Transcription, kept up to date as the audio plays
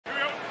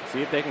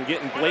See if they can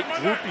get in Blake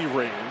Groupie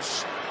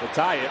range to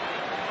tie it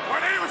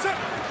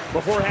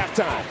before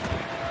halftime.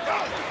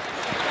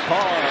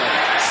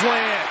 Carr,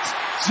 slant,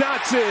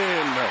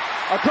 Johnson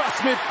across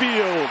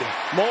midfield.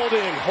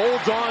 Molden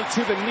holds on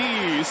to the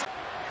knees.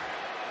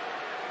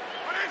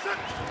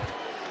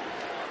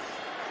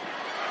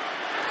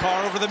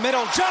 Carr over the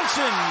middle.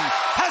 Johnson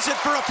has it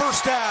for a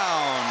first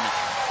down.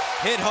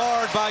 Hit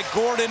hard by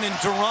Gordon and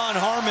Duron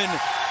Harmon,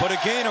 but a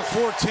gain of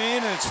 14,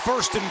 and it's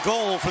first and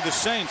goal for the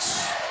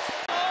Saints.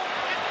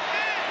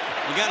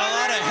 We got a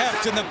lot of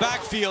heft in the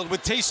backfield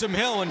with Taysom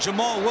Hill and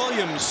Jamal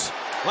Williams.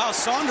 Wow,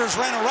 Saunders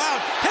ran a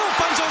route. Hill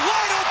finds a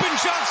wide open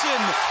Johnson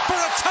for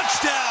a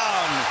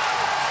touchdown.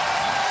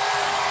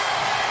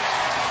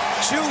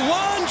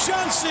 Juwan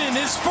Johnson,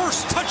 his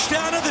first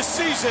touchdown of the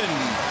season.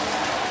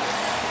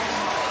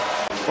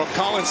 Well,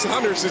 Colin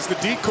Saunders is the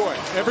decoy.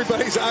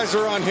 Everybody's eyes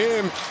are on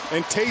him,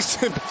 and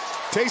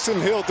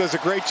Taysom Hill does a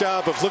great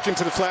job of looking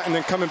to the flat and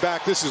then coming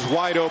back. This is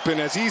wide open,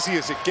 as easy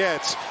as it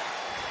gets.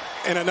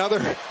 And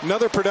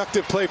another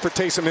productive play for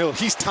Taysom Hill.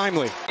 He's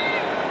timely.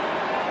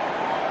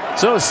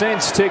 So the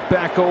Saints take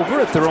back over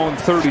at their own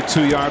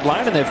 32-yard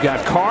line, and they've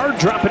got Carr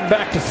dropping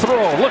back to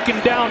throw, looking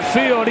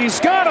downfield.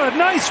 He's got a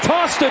nice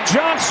toss to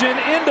Johnson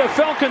into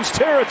Falcons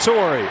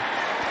territory,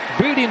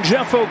 beating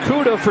Jeff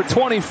Okudah for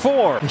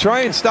 24.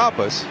 Try and stop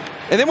us.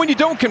 And then when you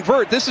don't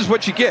convert, this is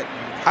what you get.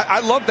 I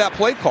love that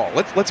play call.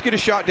 Let's get a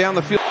shot down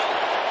the field.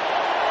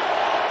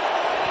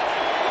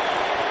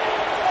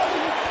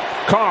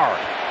 Carr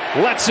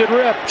lets it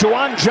rip.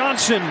 Juwan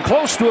Johnson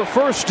close to a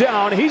first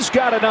down. He's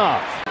got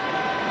enough.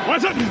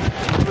 What's it?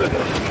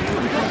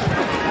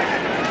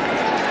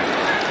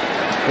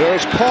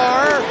 Here's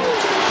Carr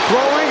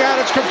throwing,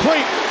 and it's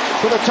complete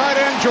for the tight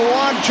end,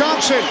 Juwan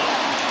Johnson.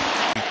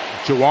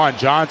 Juwan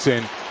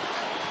Johnson,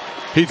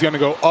 he's going to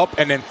go up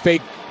and then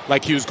fake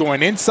like he was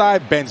going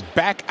inside, bends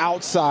back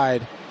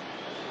outside.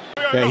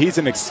 Yeah, he's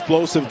an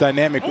explosive,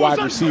 dynamic wide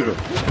receiver.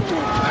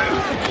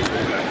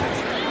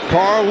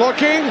 Carr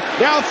looking,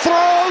 now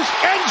throws,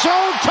 end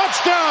zone,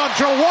 touchdown,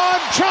 Juwan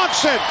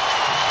Johnson.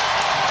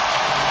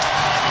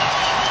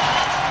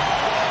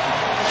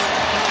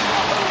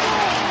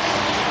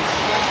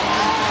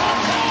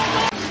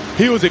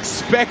 He was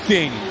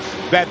expecting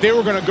that they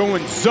were going to go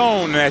in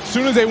zone, and as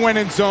soon as they went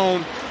in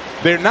zone,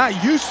 they're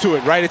not used to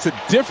it, right? It's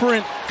a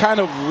different kind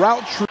of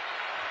route tree.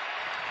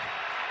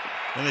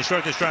 And they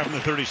start this drive from the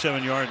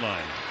 37-yard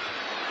line.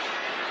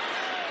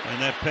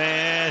 And that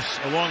pass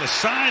along the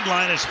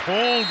sideline is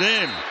hauled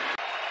in.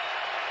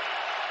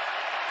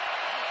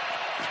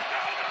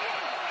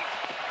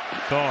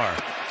 Carr.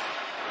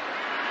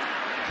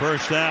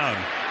 First down.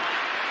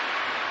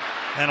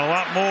 And a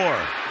lot more.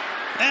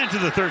 And to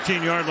the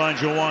 13-yard line,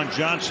 Juwan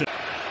Johnson.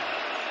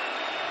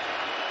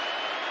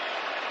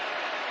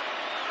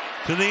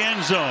 To the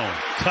end zone.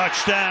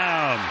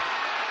 Touchdown.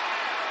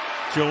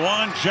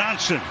 Juwan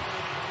Johnson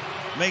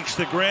makes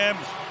the grab.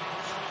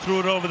 Threw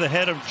it over the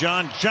head of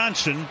John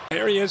Johnson.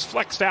 There he is,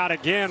 flexed out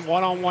again.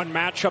 One-on-one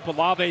matchup.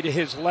 Olave to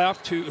his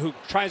left, who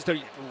tries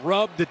to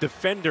rub the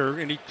defender,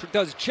 and he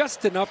does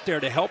just enough there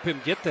to help him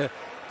get the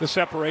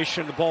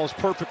separation. The ball is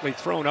perfectly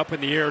thrown up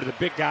in the air to the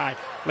big guy.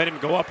 Let him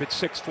go up at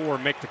 6'4"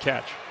 and make the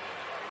catch.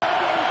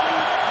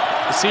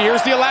 See,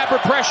 here's the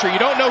elaborate pressure. You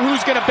don't know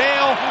who's going to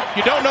bail.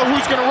 You don't know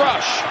who's going to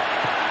rush.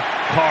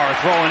 Carr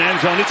throwing end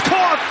zone. It's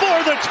Carr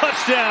for the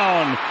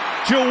touchdown.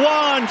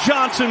 Juwan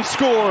Johnson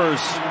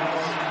scores.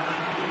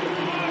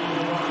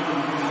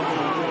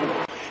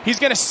 He's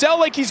going to sell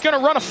like he's going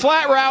to run a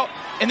flat route,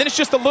 and then it's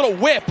just a little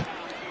whip.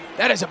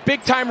 That is a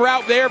big-time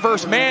route there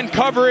versus man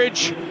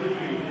coverage.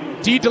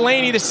 D.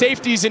 Delaney, the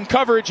safety's in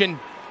coverage. And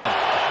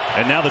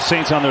now the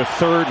Saints on their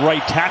third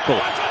right tackle.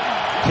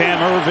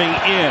 Cam Irving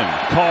in.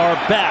 Carr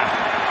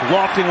back.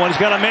 Lofting one. He's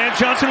got a man.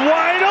 Johnson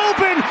wide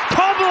open.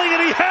 Tumbling,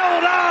 and he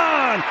held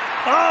on.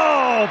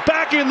 Oh,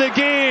 back in the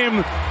game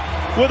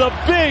with a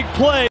big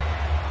play.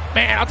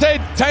 Man, I'll tell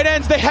you, tight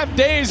ends, they have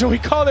days when we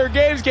call their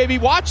games, Gaby.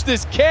 Watch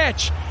this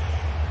catch.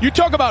 You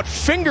talk about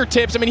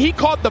fingertips. I mean, he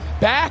caught the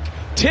back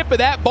tip of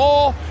that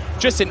ball.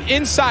 Just an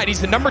inside.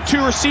 He's the number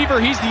 2 receiver.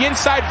 He's the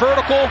inside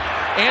vertical.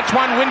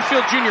 Antoine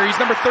Winfield Jr., he's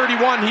number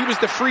 31. He was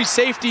the free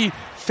safety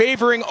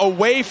favoring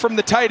away from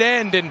the tight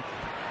end. And